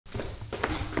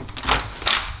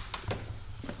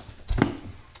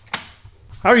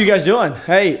How are you guys doing?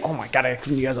 Hey, oh my God, I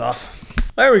cleaned you guys off.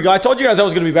 There we go. I told you guys I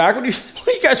was gonna be back. What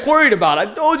are you guys worried about?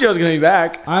 I told you I was gonna be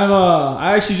back.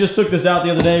 I actually just took this out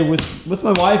the other day with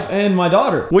my wife and my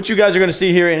daughter. What you guys are gonna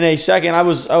see here in a second.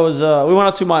 We went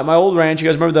out to my old ranch. You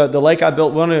guys remember the lake I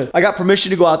built? I got permission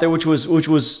to go out there, which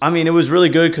was, I mean, it was really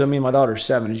good because I mean my daughter's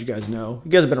 7, as you guys know.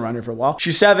 You guys have been around here for a while.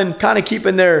 She's 7, kind of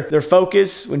keeping their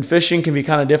focus when fishing can be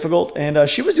kind of difficult. And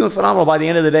she was doing phenomenal. By the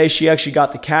end of the day, she actually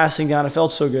got the casting down. It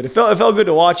felt so good. It felt good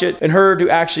to watch it and her to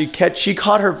actually catch. She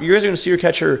caught her. You guys are gonna see her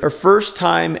catch her first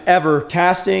time ever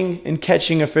casting and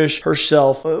catching a fish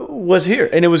herself was here,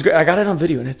 and it was great. I got it on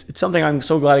video, and it's something I'm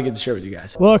so glad I get to share with you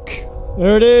guys. Look,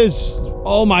 there it is.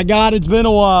 Oh my God, it's been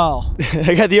a while.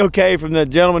 I got the okay from the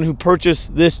gentleman who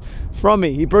purchased this from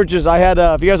me. He purchased, I had,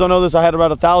 if you guys don't know this, I had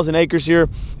about 1,000 acres here.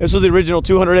 This was the original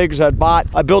 200 acres I'd bought.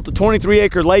 I built a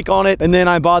 23-acre lake on it, and then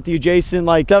I bought the adjacent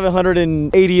like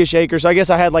 780-ish acres. So I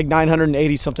guess I had like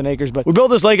 980 something acres, but we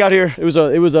built this lake out here. It was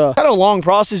a kind of a long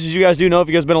process, as you guys do know if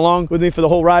you guys been along with me for the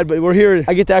whole ride, but we're here.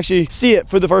 I get to actually see it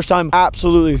for the first time.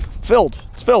 Absolutely filled.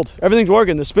 It's filled. Everything's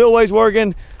working. The spillway's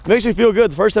working. It makes me feel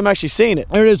good the first time actually seeing it.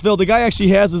 There it is, filled. The guy actually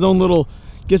has his own little,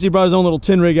 guess he brought his own little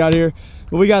tin rig out here.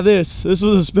 But we got this. This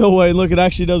was a spillway, and look, it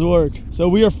actually does work. So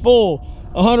we are full,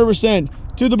 100%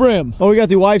 to the brim. Oh, we got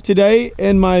the wife today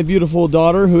and my beautiful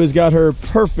daughter who has got her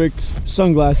perfect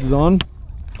sunglasses on.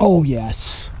 Oh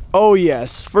yes. Oh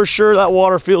yes, for sure that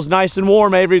water feels nice and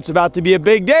warm, Avery. It's about to be a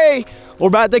big day. We're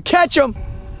about to catch them.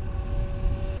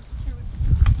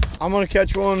 I'm gonna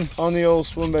catch one on the old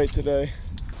swim bait today.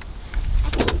 I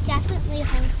can definitely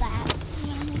hold that. You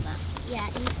wanna hold that? Yeah,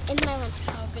 in my lunch.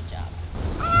 Oh, good job.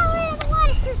 Oh, we're in the water.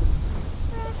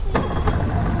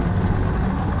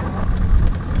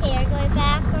 Okay, you're going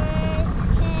backwards.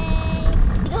 Okay.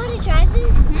 You know how to drive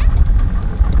this?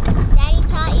 Mm-hmm. Daddy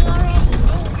taught you already?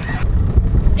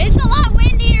 It's a lot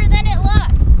windier than it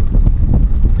looks.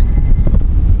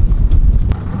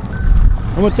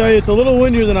 I'm gonna tell you, it's a little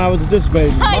windier than I was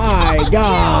anticipating. My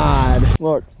God.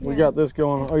 Look, we got this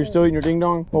going on. Are you still eating your ding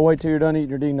dong? Well, wait till you're done eating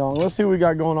your ding dong. Let's see what we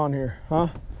got going on here, huh?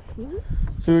 See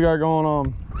what we got going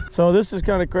on. So this is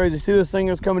kind of crazy. See this thing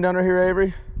that's coming down right here,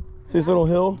 Avery? See this little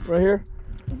hill right here?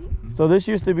 So this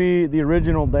used to be the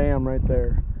original dam right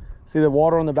there. See the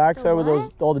water on the backside where those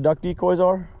all the duck decoys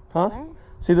are? Huh?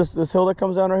 See this hill that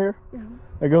comes down right here?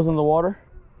 That goes in the water?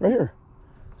 Right here.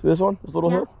 See this one? This little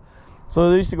hill? So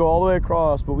they used to go all the way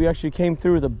across, but we actually came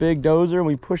through with a big dozer and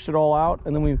we pushed it all out,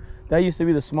 and then that used to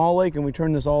be the small lake, and we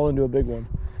turned this all into a big one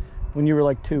when you were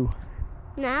like 2.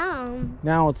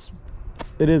 Now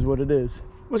it is what it is.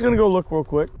 I'm just gonna go look real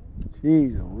quick.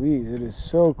 Jeez Louise, it is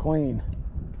so clean.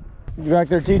 You back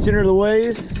there teaching her the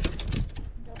ways?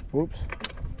 Whoops.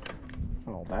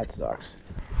 Oh, that sucks.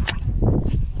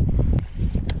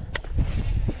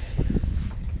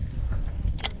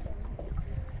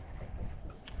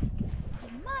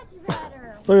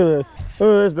 Look at this. Look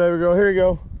at this, baby girl. Here you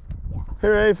go.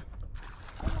 Here, Ave.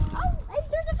 Oh, hey,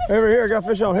 there's a fish. Over here, I got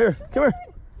fish on. Here, come here.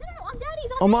 No, on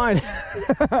Daddy's. On mine.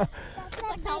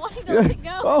 Like not wanting to let it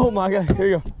go. Oh my God. Here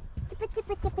you go.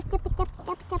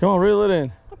 Come on, reel it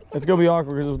in. It's gonna be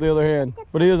awkward because it's with the other hand,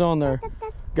 but he is on there.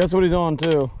 Guess what he's on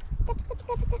too? I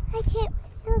can't.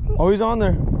 Oh, he's on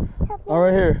there. All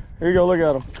right, here. Here you go. Look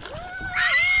at him.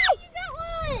 Ah, you got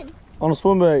one. On a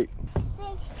swim bait.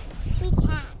 We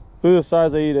can't. Look at the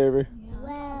size they eat, Avery.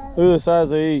 Well, Look at the size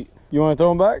they eat. You want to throw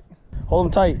them back? Hold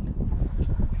them tight.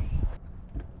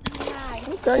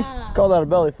 Okay. Call that a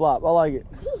belly flop. I like it.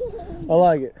 I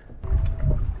like it.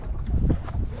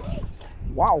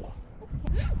 Wow.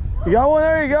 You got one?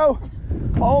 There you go.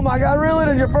 Oh my God, reel it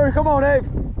in your first. Come on, Ave.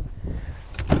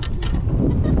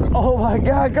 Oh my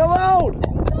God, come on.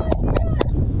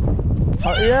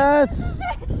 Yes.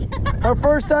 Our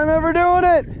first time ever doing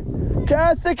it.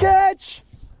 Cast a catch.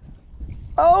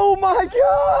 Oh my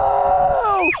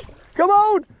God. Come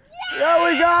on.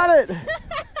 Yeah, we got it.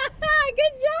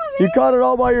 good job, You caught it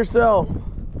all by yourself.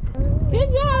 Good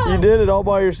job. You did it all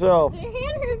by yourself. Your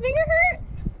hand hurt, finger hurt?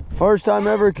 First time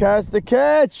ever cast a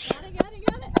catch. Got it.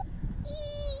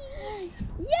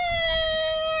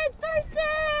 Yes, first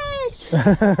fish.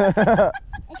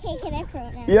 Okay, can I throw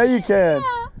it now? Yeah, you can.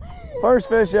 Yeah. First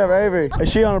fish ever, Avery. Is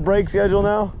she on a break schedule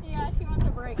now? Yeah, she wants a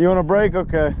break. You want a break?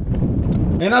 Okay.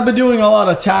 And I've been doing a lot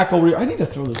of tackle. I need to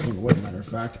throw this thing away, matter of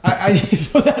cracked. I need to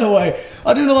throw that away.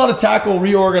 I'm doing a lot of tackle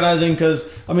reorganizing because,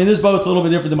 I mean, this boat's a little bit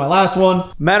different than my last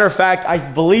one. Matter of fact, I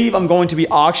believe I'm going to be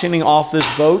auctioning off this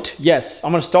boat. Yes,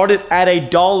 I'm gonna start it at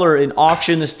 $1 and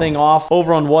auction this thing off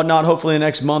over on Whatnot. Hopefully in the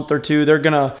next month or two. They're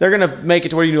gonna make it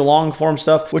to where you do long form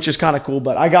stuff, which is kind of cool.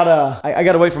 But I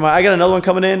gotta wait for I got another one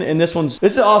coming in, and this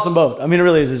is an awesome boat. I mean, it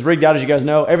really is. It's rigged out, as you guys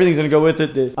know. Everything's gonna go with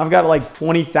it. I've got like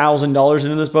 $20,000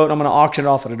 into this boat. And I'm gonna auction it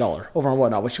off at $1 over on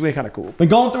Whatnot, which would be kind of cool. Been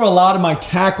going through a lot of my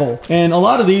tackle, and a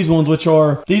lot of these ones,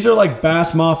 these are like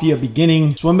Bass Mafia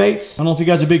beginning swim baits. I don't know if you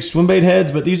guys are big swim bait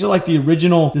heads, but these are like the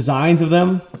original designs of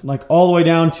them, like all the way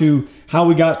down to how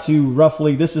we got to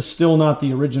roughly, this is still not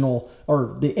the original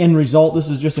or the end result. This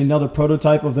is just another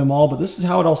prototype of them all, but this is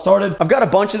how it all started. I've got a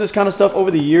bunch of this kind of stuff over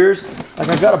the years. Like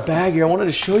I've got a bag here. I wanted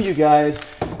to show you guys.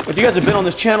 If you guys have been on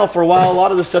this channel for a while, a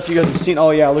lot of the stuff you guys have seen.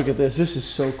 Oh yeah, look at this. This is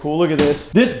so cool. Look at this.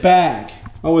 This bag.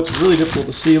 Oh, it's really difficult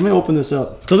to see. Let me open this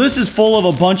up. So this is full of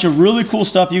a bunch of really cool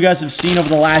stuff you guys have seen over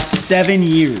the last 7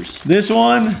 years. This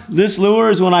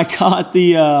lure is when I caught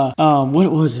the,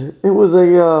 what was it? It was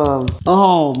a,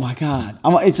 oh my God.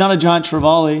 It's not a giant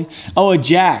trevally. Oh, a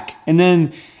jack. And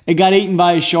then it got eaten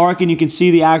by a shark, and you can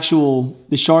see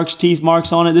the shark's teeth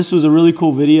marks on it. This was a really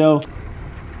cool video.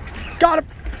 Got him.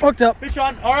 Hooked up. Fish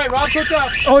on. All right, Rob's hooked up.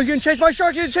 Oh, he's gonna chase my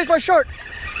shark. He's gonna chase my shark.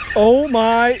 Oh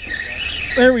my.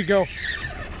 There we go.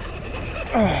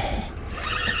 Oh.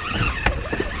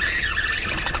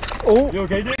 Oh. You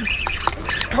okay, dude?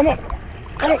 Come on.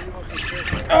 Come on.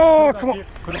 Oh, come on.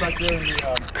 Put it back there in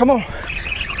the, come on.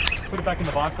 Put it back in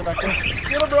the box back there.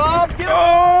 Get him, Rob. Get him.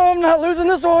 Oh, I'm not losing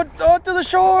this one. Oh, to the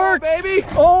shark. Oh, baby.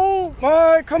 Oh,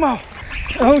 my. Come on.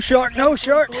 No shark. No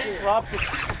shark. Rob.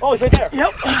 Oh, he's right there.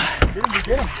 Yep.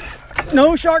 Get him.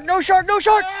 No shark. No shark. No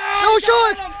shark. No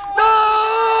shark.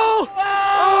 No.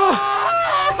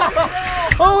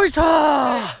 Oh, he's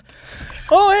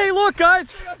oh, hey, look,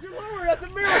 guys. That's your lure. That's a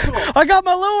miracle. I got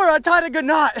my lure. I tied a good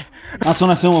knot. That's when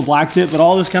I film with black tip, but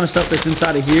all this kind of stuff that's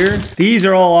inside of here, these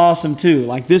are all awesome too.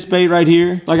 Like this bait right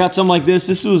here. I got something like this.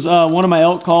 This was one of my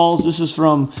elk calls. This is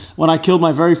from when I killed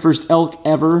my very first elk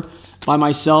ever by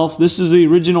myself. This is the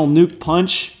original nuke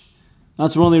punch.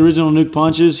 That's one of the original nuke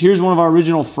punches. Here's one of our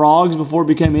original frogs before it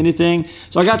became anything.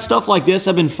 So I got stuff like this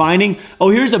I've been finding. Oh,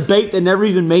 here's a bait that never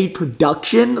even made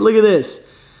production. Look at this.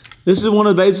 This is one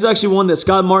of the baits. This is actually one that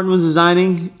Scott Martin was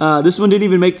designing. This one didn't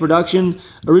even make production.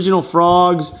 Original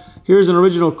frogs. Here's an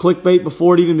original clickbait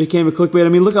before it even became a clickbait. I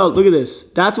mean, look at this.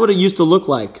 That's what it used to look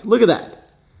like. Look at that.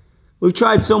 We've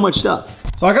tried so much stuff.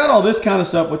 So I got all this kind of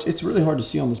stuff, which it's really hard to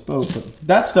see on this boat, but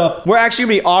that stuff, we're actually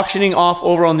gonna be auctioning off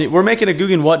over on we're making a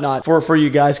Guggen Whatnot for you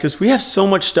guys, because we have so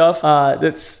much stuff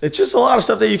it's just a lot of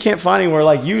stuff that you can't find anywhere,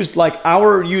 like used, like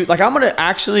I'm gonna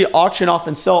actually auction off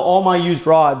and sell all my used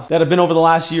rods that have been over the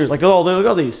last years. Like, oh, look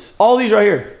at these. All these right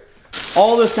here.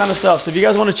 All this kind of stuff. So if you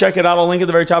guys want to check it out, I'll link at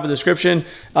the very top of the description.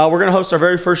 We're going to host our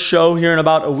very first show here in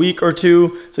about a week or two.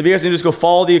 So if you guys can just go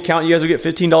follow the account, you guys will get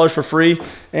 $15 for free.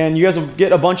 And you guys will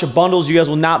get a bunch of bundles you guys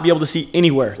will not be able to see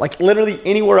anywhere. Like literally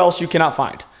anywhere else you cannot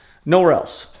find. Nowhere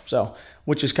else. So,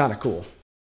 which is kind of cool.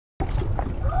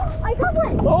 I got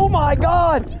one. Oh my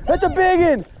God. That's a big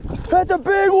one. That's a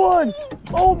big one.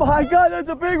 Oh my God. That's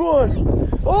a big one.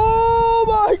 Oh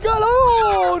my God.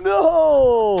 Oh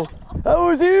no. That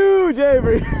was huge,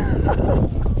 Avery.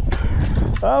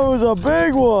 That was a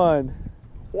big one.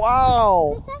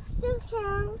 Wow. Does that still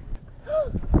count?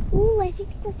 Ooh, I think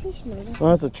it's a fish maybe. Oh,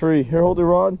 that's a tree. Here, hold the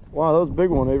rod. Wow, that was a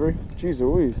big one, Avery. Jeez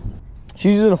Louise.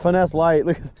 She's using a finesse light.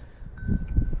 Look.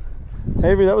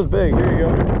 Avery, that was big. Here you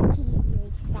go.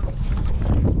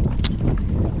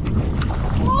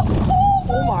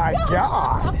 Oh my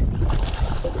God.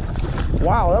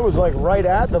 Wow, that was like right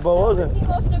at the bow, wasn't it? The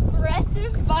most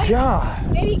aggressive bite.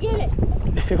 God. Maybe get it.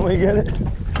 Can we get it?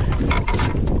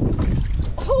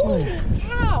 Holy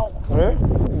cow. Yeah?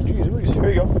 Jeez, here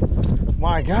you go.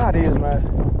 My God, he is mad.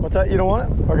 What's that? You don't want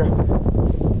it? Okay.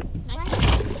 Nice.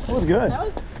 That was good.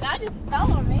 That just felt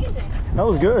amazing. That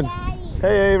was good. Daddy,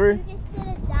 Hey, Avery. you just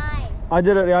did a dive. I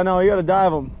did it. Yeah, I know. You got to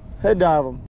dive them. Head dive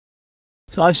them.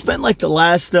 So I've spent like the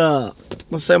last, I'm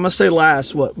gonna say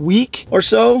last, what, week or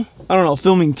so? I don't know,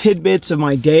 filming tidbits of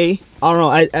my day. I don't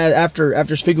know,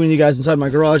 after speaking with you guys inside my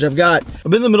garage, I've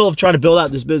been in the middle of trying to build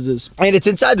out this business. And it's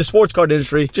inside the sports card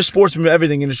industry, just sports and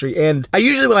everything industry. And I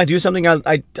usually, when I do something,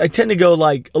 I tend to go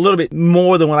like a little bit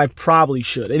more than what I probably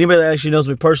should. Anybody that actually knows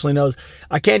me personally knows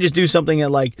I can't just do something at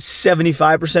like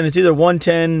 75%. It's either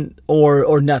 110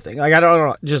 or nothing. Like, I don't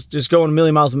know, just going a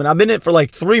million miles a minute. I've been in it for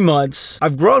like 3 months.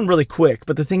 I've grown really quick,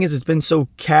 but the thing is, it's been so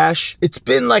cash. It's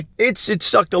been like, it's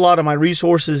sucked a lot of my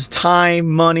resources, time,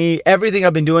 money, everything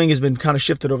I've been doing has been been kind of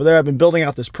shifted over there. I've been building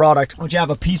out this product, which I have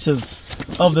a piece of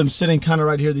them sitting kind of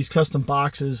right here, these custom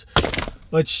boxes,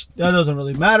 which that doesn't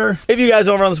really matter. If you guys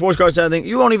over on the sports car side of things,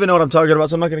 you won't even know what I'm talking about,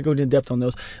 so I'm not gonna go into depth on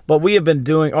those. But we have been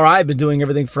doing, or I've been doing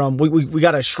everything from, we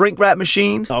got a shrink wrap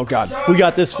machine. Oh God, we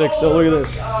got this fixed though, look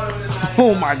at this.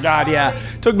 Oh my God, yeah.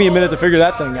 Took me a minute to figure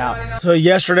that thing out. So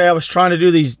yesterday I was trying to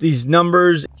do these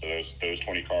numbers. So those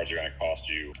 20 cars are gonna cost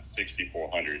you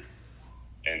 $6,400.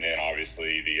 And then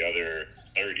obviously the other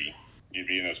 30, you'd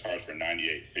be in those cars for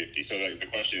 $98.50. So the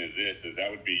question is this, is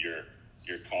that would be your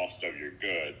cost of your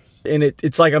goods. And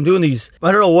it's like I'm doing these,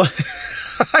 I don't know what,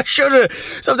 I should have,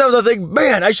 sometimes I think,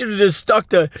 man, I should have just stuck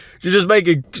to just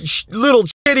making little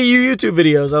shitty YouTube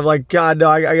videos. I'm like, God, no,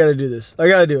 I gotta do this. I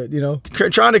gotta do it, you know.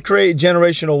 Trying to create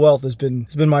generational wealth has been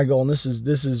my goal, and this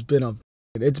has been a,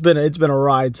 it's been a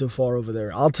ride so far over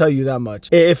there. I'll tell you that much.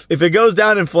 If it goes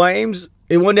down in flames,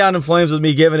 it went down in flames with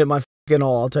me giving it my fucking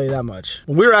all. I'll tell you that much.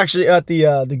 We were actually at the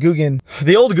Guggen,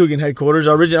 the old Guggen headquarters.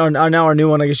 Our original, now our new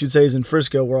one, I guess you'd say, is in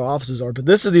Frisco, where our offices are. But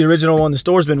this is the original one. The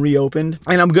store's been reopened,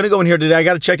 and I'm gonna go in here today. I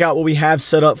got to check out what we have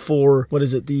set up for, what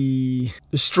is it, the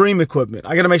stream equipment.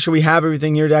 I got to make sure we have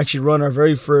everything here to actually run our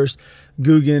very first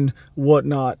Guggen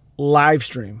Whatnot live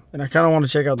stream. And I kind of want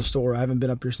to check out the store. I haven't been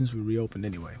up here since we reopened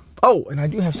anyway. Oh, and I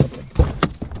do have something.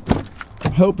 I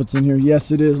hope it's in here.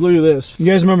 Yes, it is. Look at this. You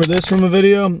guys remember this from a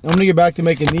video? I'm gonna get back to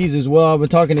making these as well. I've been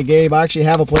talking to Gabe. I actually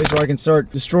have a place where I can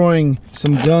start destroying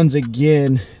some guns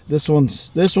again. This one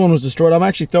was destroyed. I'm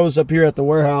actually throwing this up here at the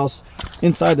warehouse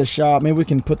inside the shop. Maybe we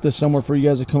can put this somewhere for you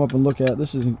guys to come up and look at.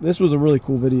 This was a really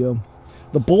cool video.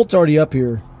 The bolt's already up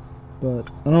here, but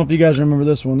I don't know if you guys remember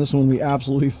this one. This one we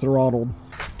absolutely throttled.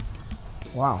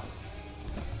 Wow.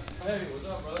 Hey, what's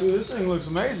up, brother? Dude, this thing looks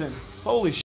amazing.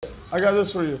 Holy shit. I got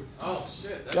this for you. Oh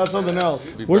shit. Got something else.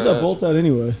 Where's that bolt at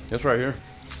anyway? It's right here.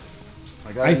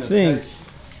 I think.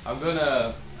 I'm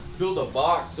gonna build a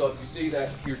box, so if you see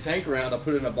that your tank around, I'll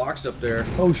put it in a box up there.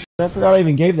 Oh shit, I forgot I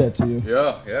even gave that to you.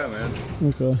 Yeah, man.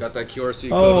 Okay. Got that QRC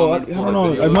code. Oh, I don't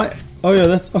know. I might. Oh yeah,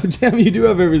 that's. Oh damn, you do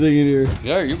have everything in here.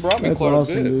 Yeah, you brought me that's quite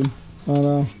awesome, a bit. dude. I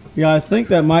know. Yeah, I think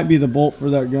that might be the bolt for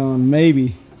that gun.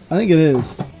 Maybe. I think it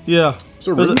is. Yeah. It's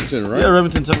a Remington, right? Yeah,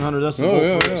 Remington 700. That's the bolt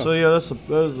for it. Yeah. So yeah, that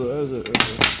was it. Right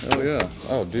there. Oh yeah.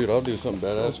 Oh dude, I'll do something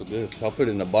badass with this. I'll put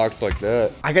it in a box like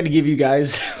that. I got to give you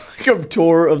guys like a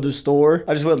tour of the store.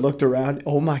 I just went and looked around.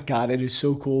 Oh my God, it is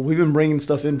so cool. We've been bringing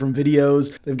stuff in from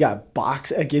videos. They've got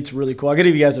box. Like, it's really cool. I got to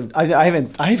give you guys. I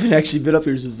haven't actually been up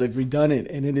here since they've redone it,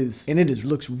 and it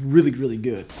looks really, really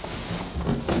good.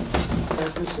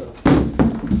 Check this up.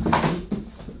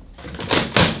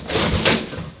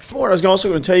 I was also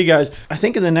going to tell you guys, I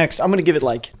think in the next, I'm going to give it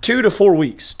like 2 to 4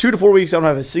 weeks. 2 to 4 weeks, I'm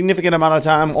going to have a significant amount of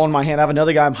time on my hand. I have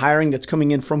another guy I'm hiring that's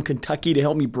coming in from Kentucky to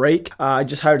help me brake. I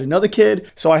just hired another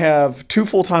kid, so I have 2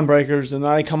 full-time breakers, and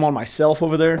then I come on myself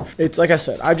over there. It's like I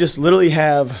said, I just literally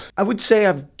have, I would say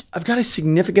I've got a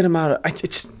significant amount of,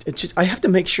 it's just, I have to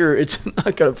make sure it's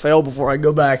not going to fail before I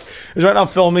go back. Because right now I'm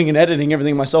filming and editing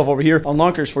everything myself over here on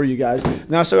Lunkers for you guys.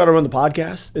 Now I still got to run the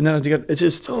podcast. And then it's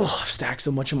just, I've stacked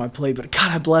so much on my plate. But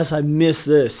God, I bless, I miss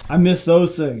this. I miss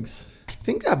those things. I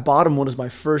think that bottom one is my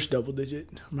first double digit.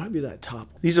 It might be that top.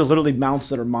 These are literally mounts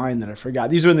that are mine that I forgot.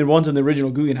 These are the ones in the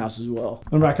original Guggen house as well.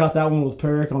 Remember I caught that one with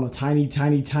Peric on a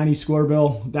tiny square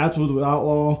bill. That's with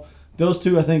Outlaw. Those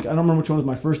two, I think, I don't remember which one was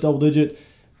my first double digit.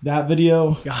 That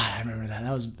video, God, I remember that.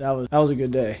 That was a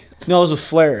good day. No, it was with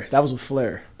Flare. That was with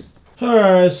Flare. All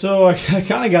right, so I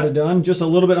kind of got it done, just a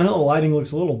little bit. I know the lighting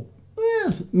looks a little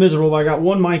miserable, but I got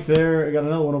one mic there. I got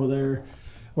another one over there.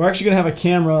 We're actually gonna have a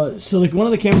camera. So like one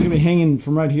of the cameras gonna be hanging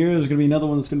from right here. There's gonna be another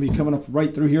one that's gonna be coming up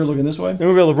right through here, looking this way. Then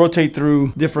we'll be able to rotate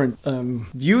through different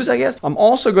views, I guess. I'm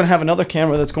also gonna have another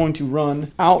camera that's going to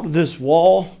run out this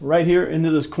wall right here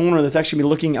into this corner that's actually be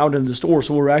looking out into the store.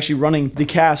 So we're actually running the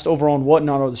cast over on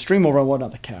Whatnot, or the stream over on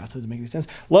Whatnot. The cast doesn't make any sense.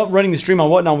 Running the stream on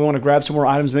Whatnot. We want to grab some more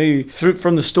items, maybe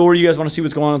from the store. You guys want to see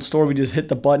what's going on in the store? We just hit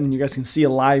the button. You guys can see a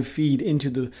live feed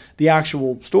into the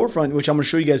actual storefront, which I'm gonna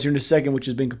show you guys here in a second, which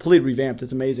has been completely revamped.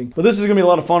 It's amazing. But this is gonna be a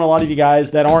lot of fun. A lot of you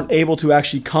guys that aren't able to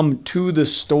actually come to the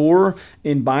store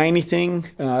and buy anything.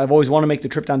 I've always wanted to make the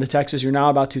trip down to Texas. You're now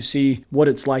about to see what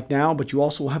it's like now, but you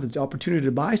also have the opportunity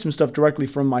to buy some stuff directly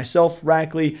from myself,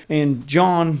 Rackley, and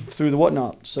John through the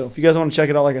Whatnot. So if you guys want to check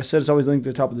it out, like I said, it's always linked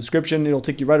at the top of the description. It'll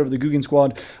take you right over to the Guggen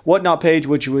Squad Whatnot page,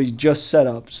 which we just set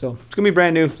up. So it's gonna be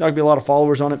brand new. There's gonna be a lot of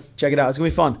followers on it. Check it out. It's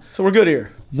gonna be fun. So we're good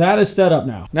here. That is set up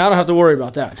now. Now I don't have to worry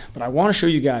about that. But I want to show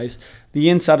you guys the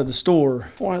inside of the store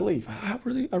before I leave. I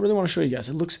really want to show you guys.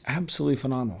 It looks absolutely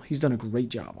phenomenal. He's done a great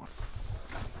job on it.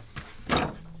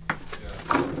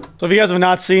 So if you guys have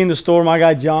not seen the store, my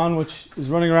guy John, which is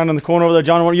running around in the corner over there,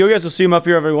 John, you guys will see him up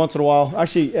here every once in a while.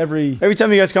 Actually, every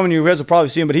time you guys come in, you guys will probably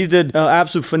see him, but he's did an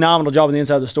absolute phenomenal job on the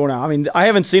inside of the store now. I mean, I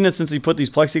haven't seen it since he put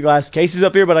these plexiglass cases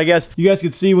up here, but I guess you guys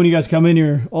could see when you guys come in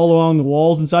here, all along the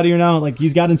walls inside of here now, like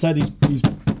he's got inside these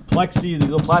plexi, these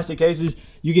little plastic cases.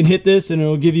 You can hit this and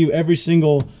it'll give you every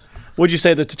single, what'd you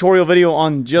say, the tutorial video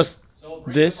on just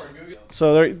this?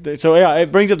 So yeah,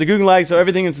 it brings up the Google lag. So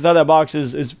everything inside that box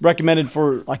is recommended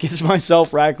for, I guess,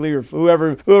 myself, Rackley, or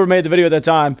whoever made the video at that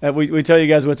time. We tell you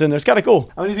guys what's in there. It's kind of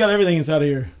cool. I mean, he's got everything inside of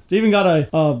here. It's even got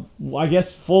a, I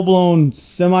guess, full-blown,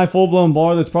 semi-full-blown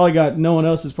bar that's probably got, no one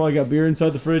else has probably got beer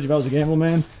inside the fridge if I was a gambling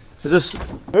man. There's a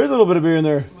little bit of beer in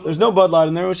there. There's no Bud Light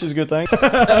in there, which is a good thing.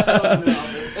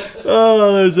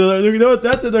 Oh, there's you know what,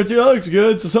 that's in there too. That looks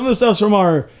good. So some of the stuff's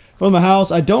from the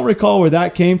house. I don't recall where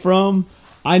that came from.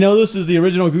 I know this is the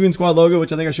original Guggen Squad logo,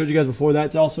 which I think I showed you guys before.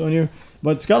 That's also in here.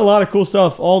 But it's got a lot of cool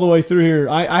stuff all the way through here.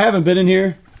 I haven't been in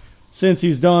here since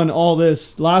he's done all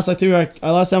this. Last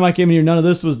time I came in here, none of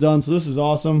this was done. So this is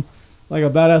awesome. Like a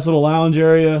badass little lounge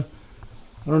area.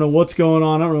 I don't know what's going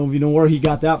on. I don't know if you know where he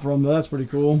got that from, but that's pretty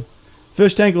cool.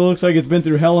 Fish tank looks like it's been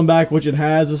through hell and back, which it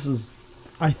has.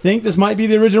 I think this might be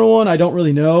the original one. I don't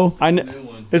really know.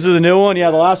 This is the new one.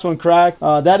 Yeah, the last one cracked.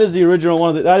 That is the original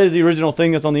one. That is the original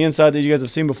thing that's on the inside that you guys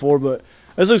have seen before. But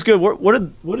this looks good.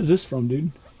 What is this from,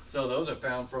 dude? So those are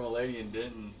found from a lady in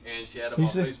Denton, and she had them on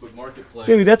Facebook Marketplace.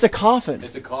 Dude, that's a coffin.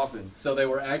 It's a coffin. So they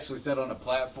were actually set on a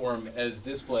platform as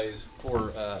displays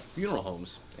for funeral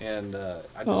homes, and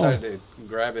I decided to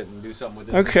grab it and do something with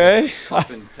this. Okay.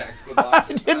 Coffin tactical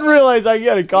box. I didn't realize I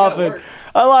got a coffin. Yeah,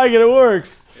 I like it. It works.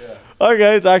 Yeah.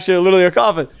 Okay, it's actually literally a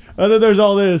coffin. And then there's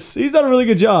all this. He's done a really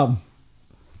good job.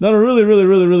 Done a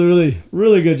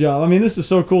really good job. I mean, this is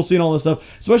so cool seeing all this stuff,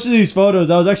 especially these photos.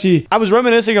 I was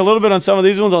reminiscing a little bit on some of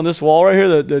these ones on this wall right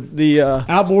here, the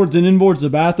outboards and inboards, the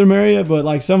bathroom area, but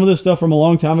like some of this stuff from a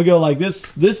long time ago, like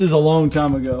this is a long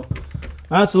time ago.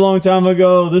 That's a long time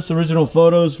ago. This original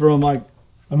photos from like,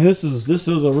 I mean, this is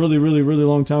a really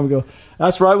long time ago.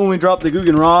 That's right when we dropped the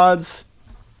Guggen rods.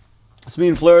 It's me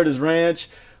and Flair at his ranch.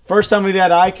 First time we did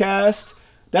ICAST.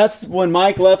 That's when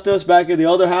Mike left us back at the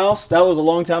other house. That was a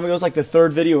long time ago. It was like the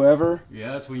 3rd video ever.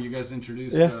 Yeah, that's when you guys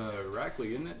introduced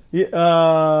Rackley, isn't it? Yeah.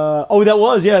 Oh, that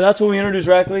was. Yeah, that's when we introduced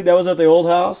Rackley. That was at the old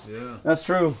house. Yeah. That's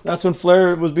true. That's when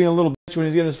Flair was being a little bitch when he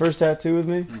was getting his first tattoo with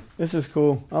me. This is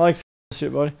cool. I like this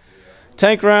shit, buddy.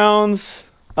 Tank rounds.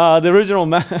 The original.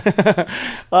 Do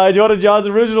you want to John's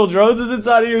original drones is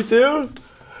inside of here too?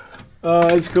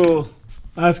 It's cool.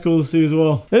 That's cool to see as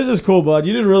well. This is cool, bud.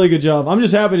 You did a really good job. I'm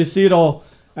just happy to see it all.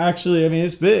 Actually, I mean,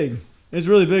 it's big. It's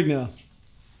really big now.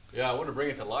 Yeah, I want to bring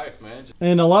it to life, man.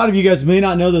 And a lot of you guys may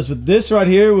not know this, but this right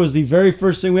here was the very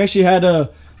first thing. We actually had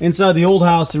inside the old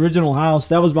house, the original house.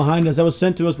 That was behind us. That was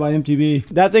sent to us by MTV.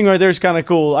 That thing right there is kind of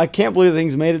cool. I can't believe the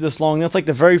thing's made it this long. That's like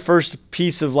the very first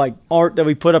piece of like art that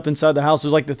we put up inside the house. It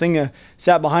was like the thing that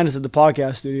sat behind us at the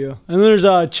podcast studio. And then there's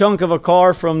a chunk of a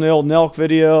car from the old Nelk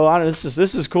video.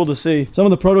 This is cool to see. Some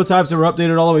of the prototypes that were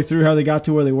updated all the way through how they got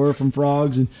to where they were from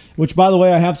frogs. And which, by the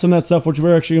way, I have some of that stuff which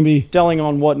we're actually going to be selling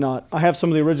on Whatnot. I have some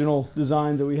of the original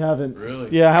designs that we haven't. Really?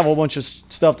 Yeah, I have a whole bunch of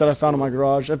stuff that I found in my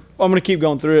garage. I'm going to keep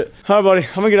going through it. All right, buddy.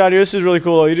 I'm going to get out of here. This is really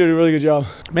cool. You did a really good job.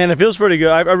 Man, it feels pretty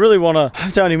good. I really want to,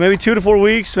 I'm telling you, maybe 2 to 4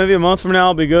 weeks, maybe a month from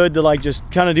now, it'll be good to like just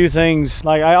kind of do things.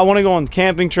 Like I want to go on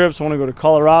camping trips. I want to go to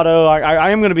Colorado. I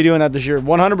am going to be doing that this year,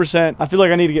 100%. I feel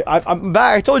like I need to get, I'm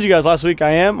back. I told you guys last week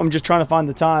I'm just trying to find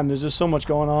the time. There's just so much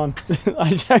going on.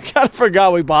 I kind of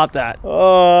forgot we bought that.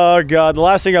 Oh God. The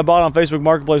last thing I bought on Facebook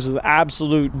Marketplace was an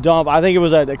absolute dump. I think it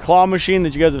was the claw machine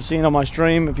that you guys have seen on my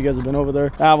stream. If you guys have been over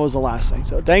there, that was the last thing.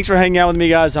 So thanks for hanging out with me,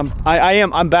 guys.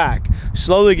 I'm back.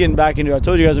 Slowly getting back into it. I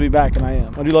told you guys I'd be back, and I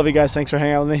am. I do love you guys. Thanks for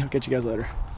hanging out with me. I'll catch you guys later.